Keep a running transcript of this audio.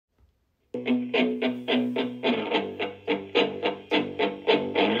I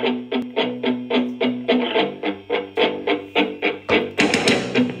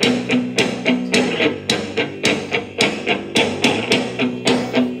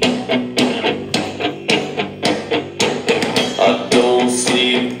don't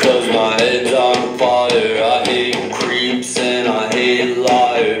sleep 'cause my head's on fire. I hate creeps and I hate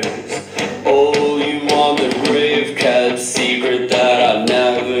liars. Oh, you want the grave kept secret that I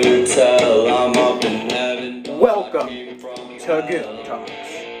never tell. I'm up in heaven. Welcome to Goon Talks.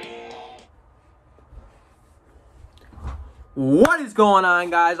 What is going on,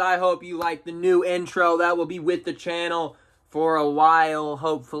 guys? I hope you like the new intro that will be with the channel for a while,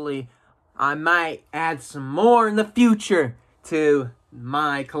 hopefully. I might add some more in the future to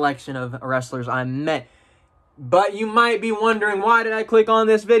my collection of wrestlers I met. But you might be wondering, why did I click on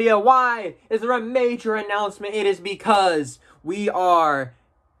this video? Why is there a major announcement? It is because we are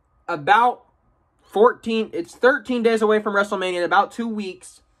about 13 days away from WrestleMania, in about 2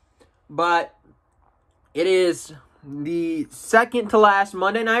 weeks. But it is the second to last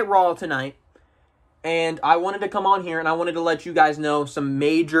Monday Night Raw tonight. And I wanted to come on here and I wanted to let you guys know some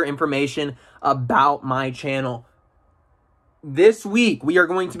major information about my channel. This week, we are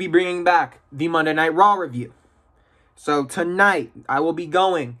going to be bringing back the Monday Night Raw review. So tonight, I will be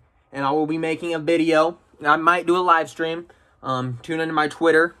going and I will be making a video. I might do a live stream. Tune into my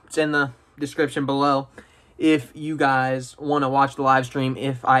Twitter. It's in the description below if you guys want to watch the live stream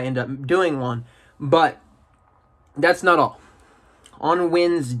if I end up doing one. But that's not all. On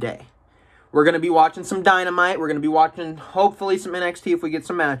Wednesday, we're going to be watching some Dynamite. We're going to be watching, hopefully, some NXT if we get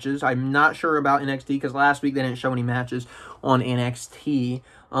some matches. I'm not sure about NXT because last week they didn't show any matches on NXT.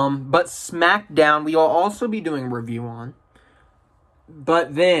 But SmackDown, we will also be doing a review on.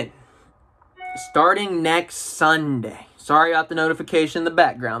 But then, starting next Sunday. Sorry about the notification in the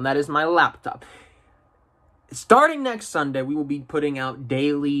background. That is my laptop. Starting next Sunday, we will be putting out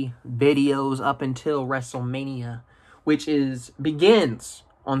daily videos up until WrestleMania, which begins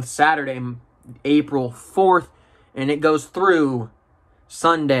on Saturday, April 4th, and it goes through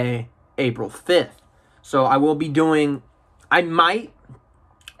Sunday, April 5th. So I will be doing, I might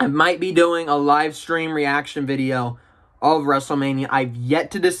be doing a live stream reaction video of WrestleMania. I've yet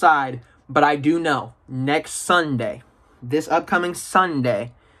to decide, but I do know next Sunday, this upcoming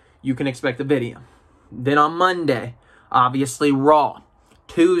Sunday, you can expect a video. Then on Monday, obviously Raw.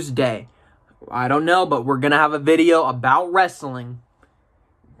 Tuesday, I don't know, but we're going to have a video about wrestling.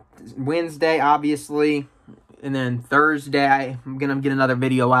 Wednesday, obviously, and then Thursday, I'm going to get another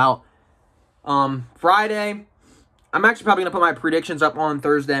video out. Friday, I'm actually probably going to put my predictions up on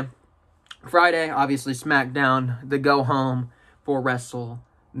Thursday. Friday, obviously, SmackDown, the go home for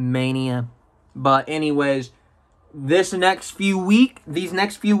WrestleMania. But anyways, these next few weeks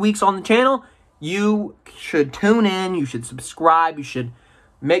on the channel, you should tune in, you should subscribe, you should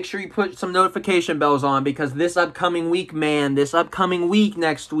make sure you put some notification bells on, because this upcoming week,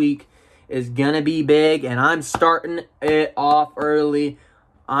 next week, is going to be big, and I'm starting it off early.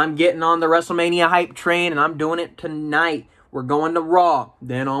 I'm getting on the WrestleMania hype train, and I'm doing it tonight. We're going to Raw.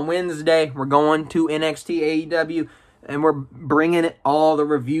 Then on Wednesday, we're going to NXT AEW, and we're bringing all the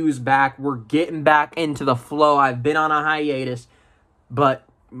reviews back. We're getting back into the flow. I've been on a hiatus, but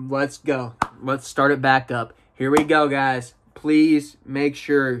let's go. Let's start it back up. Here we go, guys. Please make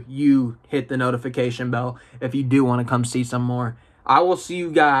sure you hit the notification bell if you do want to come see some more. I will see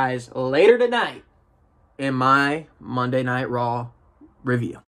you guys later tonight in my Monday Night Raw review.